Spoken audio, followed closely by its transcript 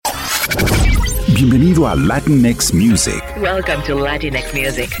Bienvenido a Latinx Music. Welcome to Latinx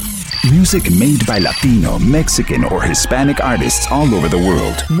Music. Music made by Latino, Mexican, or Hispanic artists all over the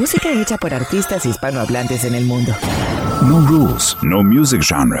world. Música hecha por artistas hispanohablantes en el mundo. No rules, no music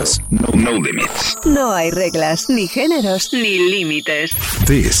genres, no limits. No hay reglas, ni géneros, ni límites.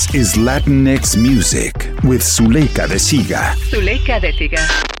 This is Latinx Music with Zuleika de Siga. Zuleika de Siga.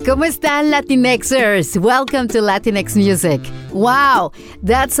 ¿Cómo están, Latinxers? Welcome to Latinx Music. Wow,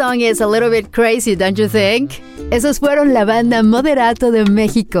 that song is a little bit crazy, don't you think? Esos fueron la banda Moderato de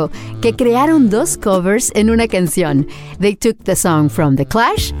México, que crearon dos covers en una canción. They took the song from The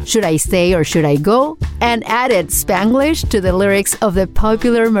Clash, Should I Stay or Should I Go, and added Spanglish to the lyrics of the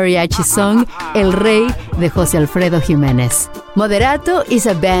popular mariachi song El Rey de José Alfredo Jiménez. Moderato is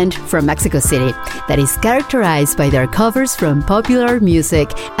a band from Mexico City that is characterized by their covers from popular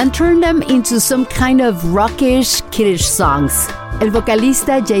music and turn them into some kind of rockish, kiddish songs. El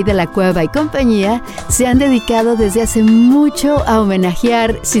vocalista Jay de la Cueva y compañía se han dedicado desde hace mucho a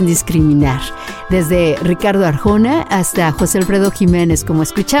homenajear sin discriminar. Desde Ricardo Arjona hasta José Alfredo Jiménez, como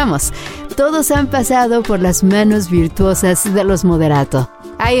escuchamos. Todos han pasado por las manos virtuosas de los Moderato.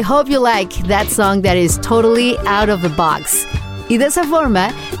 I hope you like that song that is totally out of the box. Y de esa forma,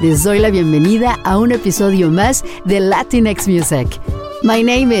 les doy la bienvenida a un episodio más de Latinx Music. My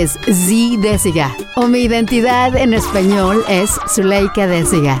name is Z de Siga, o mi identidad en español es Zuleika de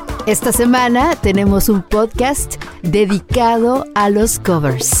Siga. Esta semana tenemos un podcast dedicado a los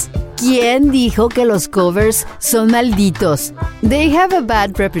covers. ¿Quién dijo que los covers son malditos? They have a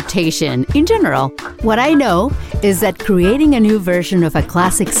bad reputation in general. What I know is that creating a new version of a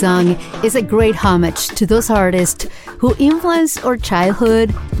classic song is a great homage to those artists who influenced our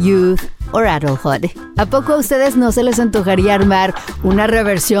childhood, youth, or adulthood. ¿A poco a ustedes no se les antojaría armar una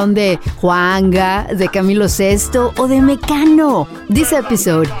reversión de Juanga, de Camilo Sesto o de Mecano? This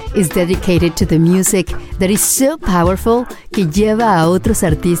episode is dedicated to the music that is so powerful que lleva a otros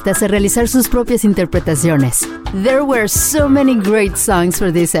artistas a realizar sus propias interpretaciones. There were so many great songs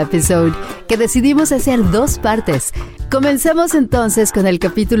for this episode que decidimos hacer dos partes. Comenzamos entonces con el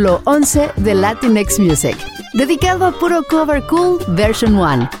capítulo 11 de Latinx Music, dedicado a puro cover cool version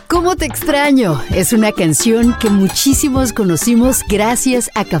 1. ¿Cómo te extraño? Es una canción que muchísimos conocimos gracias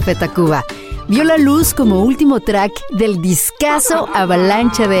a Café Tacuba. Vio la luz como último track del discazo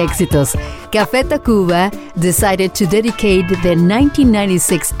avalancha de éxitos. Café Tacuba decided to dedicate the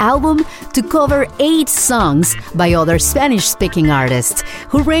 1996 album to cover 8 songs by other Spanish-speaking artists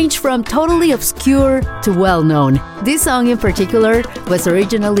who range from totally obscure to well-known. This song in particular was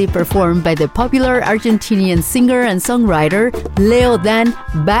originally performed by the popular Argentinian singer and songwriter Leo Dan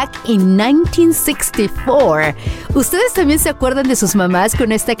back in 1964. ¿Ustedes también se acuerdan de sus mamás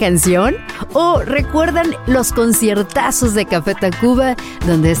con esta canción? ¿O recuerdan los conciertazos de Café Tacuba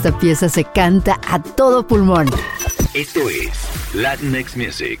donde esta pieza se canta a todo pulmón? Esto es Latinx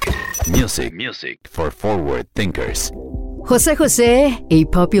Music. Music for forward thinkers. José José, a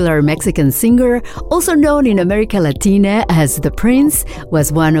popular Mexican singer, also known in America Latina as The Prince,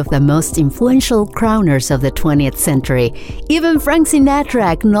 was one of the most influential crooners of the 20th century. Even Frank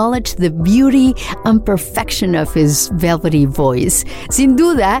Sinatra acknowledged the beauty and perfection of his velvety voice. Sin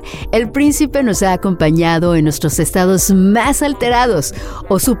duda, el príncipe nos ha acompañado en nuestros estados más alterados,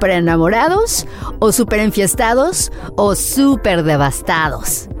 o súper enamorados, o súper enfiestados, o súper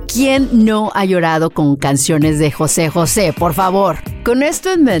devastados. ¿Quién no ha llorado con canciones de José José, por favor? Con esto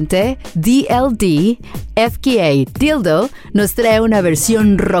en mente, DLD, FKA Dildo, nos trae una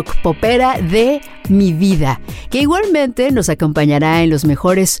versión rock popera de Mi Vida, que igualmente nos acompañará en los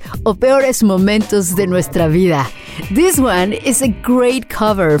mejores o peores momentos de nuestra vida. This one is a great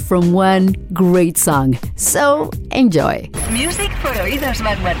cover from one great song, so enjoy. Music por oídos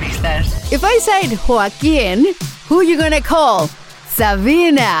vanguardistas. If I said Joaquin, who you gonna call?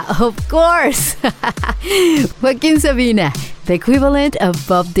 Sabina, of course. Joaquín Sabina, the equivalent of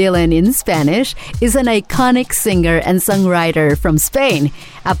Bob Dylan in Spanish, is an iconic singer and songwriter from Spain.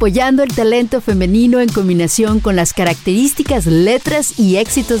 Apoyando el talento femenino en combinación con las características letras y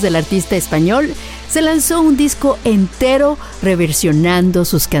éxitos del artista español, se lanzó un disco entero reversionando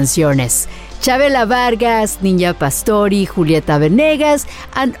sus canciones. Chabela Vargas, Niña Pastori, Julieta Venegas,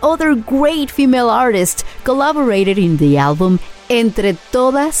 and other great female artists collaborated in the album Entre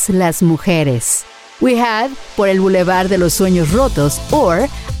Todas las Mujeres. We had Por el Boulevard de los Sueños Rotos or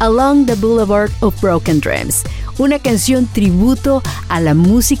Along the Boulevard of Broken Dreams, una canción tributo a la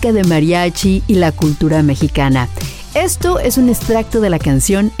música de mariachi y la cultura mexicana. Esto es un extracto de la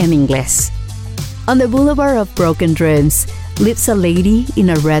canción en inglés. On the Boulevard of Broken Dreams lives a lady in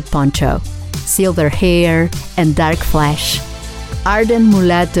a red poncho, silver hair and dark flesh. ardent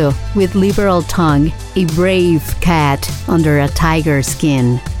mulatto with liberal tongue, a brave cat under a tiger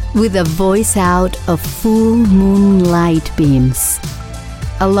skin, with a voice out of full moonlight beams.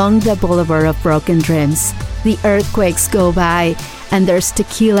 Along the boulevard of broken dreams, the earthquakes go by, and there's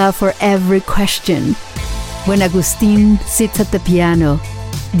tequila for every question. When Agustin sits at the piano,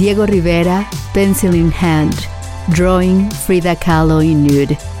 Diego Rivera, pencil in hand, drawing Frida Kahlo in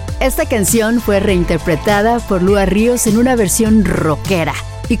nude. Esta canción fue reinterpretada por Lua Ríos en una versión rockera.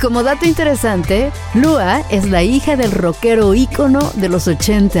 Y como dato interesante, Lua es la hija del rockero ícono de los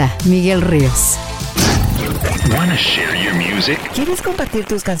 80, Miguel Ríos. Wanna share your music? ¿Quieres compartir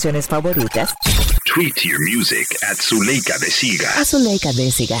tus canciones favoritas? Tweet your music at Zuleika de Siga. A Zuleika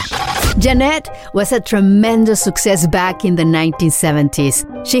de Siga. Janet was a tremendous success back in the 1970s.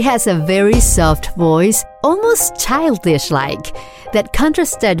 She has a very soft voice, almost childish-like, that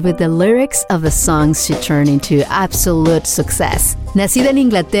contrasted with the lyrics of the songs she turned into absolute success. Nacida en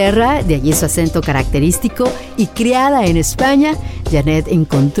Inglaterra, de allí su acento característico, y criada en España, Janet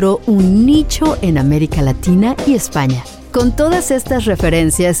encontró un nicho en América Latina y España. Con todas estas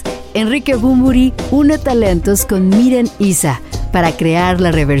referencias, Enrique Bunbury une talentos con Miren Isa para crear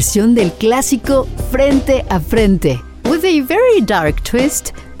la reversión del clásico Frente a Frente. With a very dark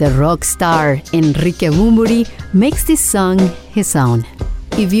twist, the rock star Enrique Bunbury makes this song his own.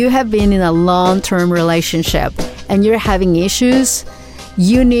 If you have been in a long-term relationship and you're having issues,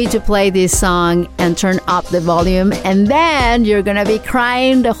 you need to play this song and turn up the volume, and then you're gonna be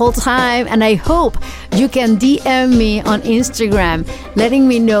crying the whole time. And I hope you can DM me on Instagram, letting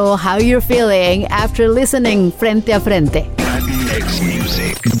me know how you're feeling after listening Frente a Frente. Latinx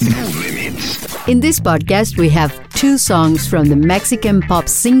music, no limits. In this podcast, we have 2 songs from the Mexican pop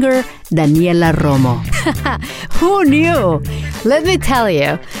singer Daniela Romo. Who knew? Let me tell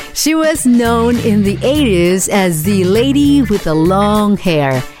you, she was known in the 80s as the lady with the long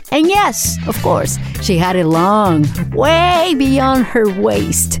hair. And yes, of course, she had it long, way beyond her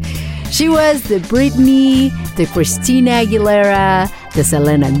waist. She was the Britney, the Christina Aguilera, the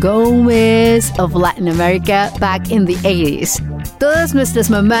Selena Gomez of Latin America back in the 80s. Todas nuestras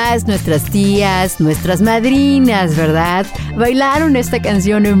mamás, nuestras tías, nuestras madrinas, ¿verdad? Bailaron esta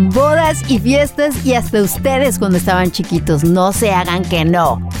canción en bodas y fiestas, y hasta ustedes cuando estaban chiquitos. No se hagan que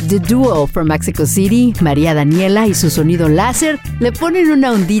no. The duo from Mexico City, María Daniela y su sonido láser, le ponen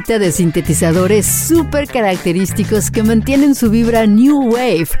una ondita de sintetizadores súper característicos que mantienen su vibra new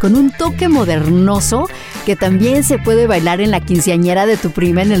wave con un toque modernoso que también se puede bailar en la quinceañera de tu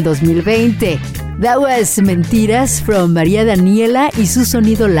prima en el 2020. That was Mentiras from María Daniela y su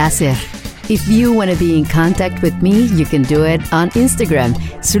sonido láser. If you want to be in contact with me, you can do it on Instagram,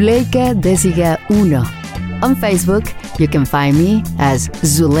 Zuleika de Siga 1. On Facebook, you can find me as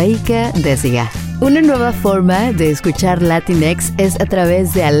Zuleika de Siga. Una nueva forma de escuchar Latinx es a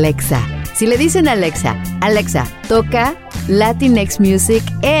través de Alexa. Si le dicen a Alexa, Alexa, toca Latinx Music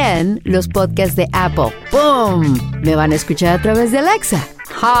en los podcasts de Apple, ¡boom! Me van a escuchar a través de Alexa.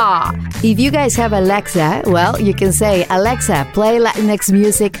 Ha! If you guys have Alexa, well, you can say, Alexa, play Latinx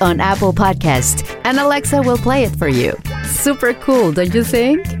music on Apple Podcast, and Alexa will play it for you. Super cool, don't you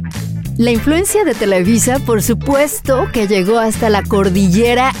think? La influencia de Televisa, por supuesto, que llegó hasta la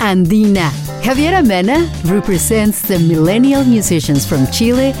cordillera andina. Javier Amena represents the millennial musicians from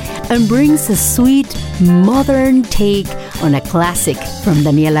Chile and brings a sweet, modern take on a classic from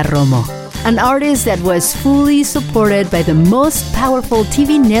Daniela Romo, an artist that was fully supported by the most powerful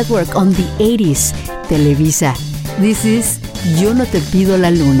TV network on the 80s, Televisa. This is Yo no te pido la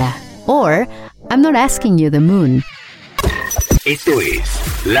luna, or I'm not asking you the moon. Esto es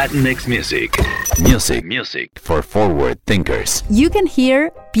Latinx Music. Music for forward thinkers. You can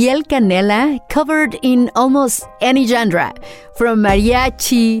hear Piel Canela covered in almost any genre. From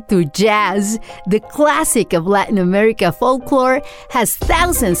mariachi to jazz, the classic of Latin America folklore has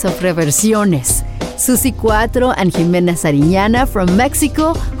thousands of reversiones. Susi Cuatro and Jimena Sariñana from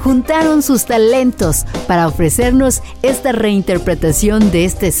Mexico juntaron sus talentos para ofrecernos esta reinterpretación de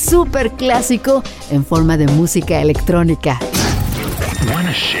este super clásico en forma de música electrónica.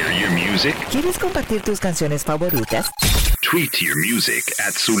 Wanna share your music? ¿Quieres compartir tus canciones favoritas? Tweet your music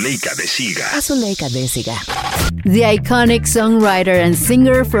at Zuleika de Siga. A Zuleika de Siga. The iconic songwriter and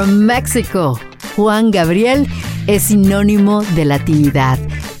singer from Mexico, Juan Gabriel, es sinónimo de latinidad.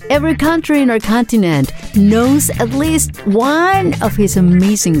 Every country in our continent knows at least one of his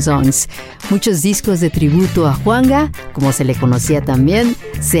amazing songs. Muchos discos de tributo a Juanga, como se le conocía también,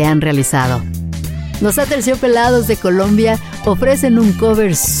 se han realizado. Los Aterciopelados de Colombia ofrecen un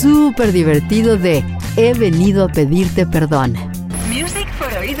cover súper divertido de He venido a pedirte perdón. Music for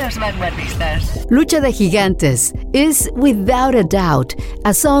oídos vanguardistas. Lucha de Gigantes is without a doubt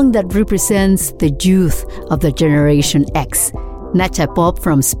a song that represents the youth of the Generation X. Nacha Pop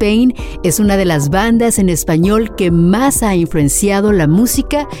from Spain es una de las bandas en español que más ha influenciado la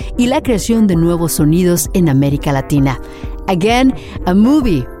música y la creación de nuevos sonidos en América Latina. Again, a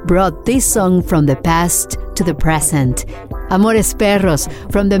movie brought this song from the past to the present. Amores Perros,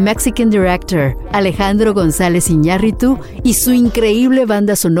 from the Mexican director Alejandro González Iñárritu y su increíble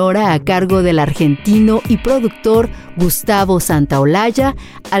banda sonora a cargo del argentino y productor Gustavo Santaolalla,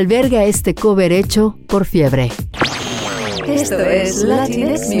 alberga este cover hecho por Fiebre. Esto es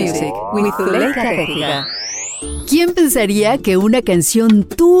Latinx Music with Zuleika Déciga. ¿Quién pensaría que una canción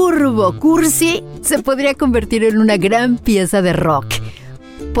turbo cursi se podría convertir en una gran pieza de rock?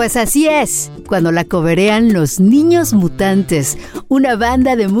 Pues así es, cuando la coverean Los Niños Mutantes, una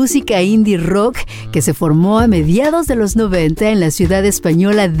banda de música indie rock que se formó a mediados de los 90 en la ciudad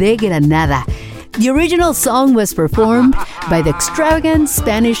española de Granada. The original song was performed by the extravagant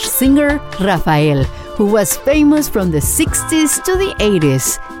Spanish singer Rafael, who was famous from the 60s to the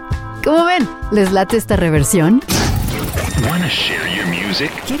 80s. ¿Cómo ven? ¿Les late esta reversión? Wanna share your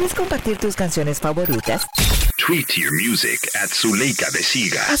music? ¿Quieres compartir tus canciones favoritas? Tweet your music at Zuleika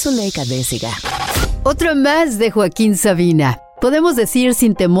Déciga. A Zuleika Déciga. Otro más de Joaquín Sabina. Podemos decir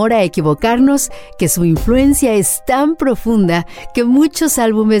sin temor a equivocarnos que su influencia es tan profunda que muchos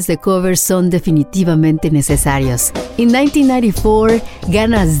álbumes de covers son definitivamente necesarios. In 1994,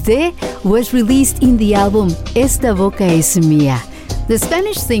 Ganas de was released in the album Esta Boca Es Mía. The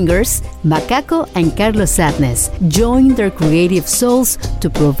Spanish singers, Macaco and Carlos Sadness, joined their creative souls to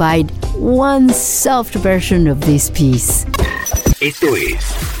provide one soft version of this piece. Esto es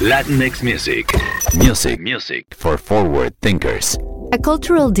Latinx Music. Music for forward thinkers. A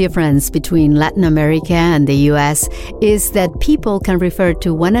cultural difference between Latin America and the US is that people can refer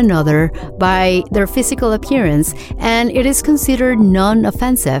to one another by their physical appearance, and it is considered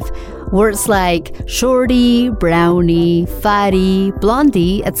non-offensive. Words like shorty, brownie, fatty,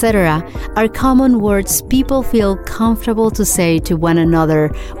 blondie, etc. are common words people feel comfortable to say to one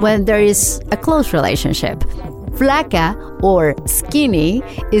another when there is a close relationship. Flaca or skinny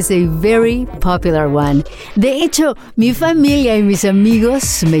is a very popular one. De hecho, mi familia y mis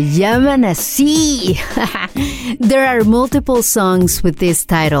amigos me llaman así. There are multiple songs with this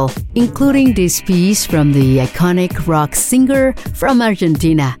title, including this piece from the iconic rock singer from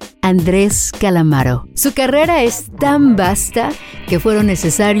Argentina, Andrés Calamaro. Su carrera es tan vasta que fueron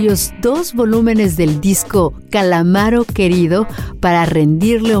necesarios 2 volúmenes del disco Calamaro Querido para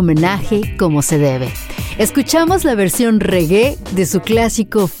rendirle homenaje como se debe. Escuchamos la versión reggae de su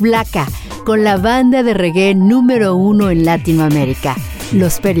clásico Flaca con la banda de reggae número 1 en Latinoamérica,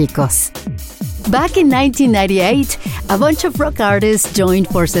 Los Pericos. Back in 1998, a bunch of rock artists joined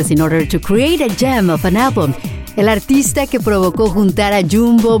forces in order to create a gem of an album. El artista que provocó juntar a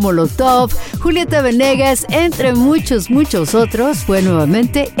Jumbo, Molotov, Julieta Venegas, entre muchos otros, fue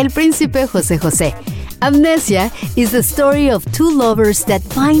nuevamente el príncipe José José. Amnesia is the story of 2 lovers that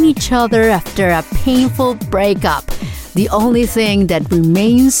find each other after a painful breakup. The only thing that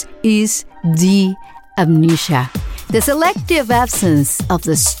remains is the amnesia, the selective absence of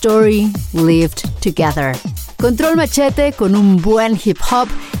the story lived together. Control Machete, con un buen hip hop,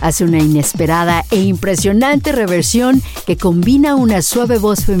 hace una inesperada e impresionante reversión que combina una suave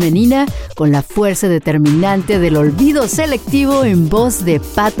voz femenina con la fuerza determinante del olvido selectivo en voz de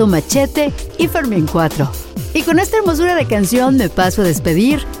Pato Machete y Fermín 4. Y con esta hermosura de canción me paso a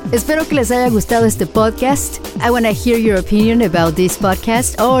despedir. Espero que les haya gustado este podcast. I want to hear your opinion about this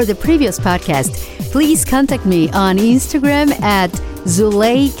podcast or the previous podcast. Please contact me on Instagram at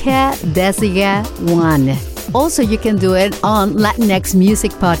Zuleika Déciga 1. Also, you can do it on Latinx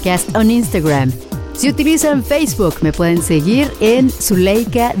Music Podcast on Instagram. Si utilizan Facebook, me pueden seguir en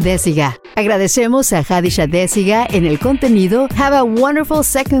Zuleika Déciga. Agradecemos a Hadisha Déciga en el contenido. Have a wonderful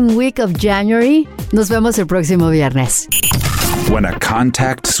second week of January. Nos vemos el próximo viernes. Wanna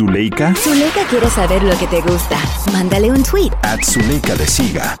contact Zuleika? Zuleika quiere saber lo que te gusta. Mándale un tweet. At Zuleika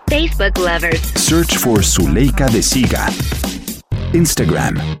Déciga. Facebook lovers. Search for Zuleika Déciga.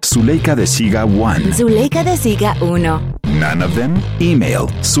 Instagram, Zuleika Déciga 1. Zuleika Déciga 1. None of them? Email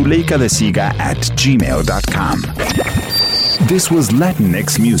zuleikadeciga@gmail.com. This was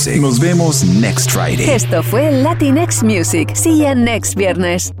Latinx Music. Nos vemos next Friday. Esto fue Latinx Music. See you next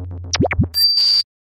viernes.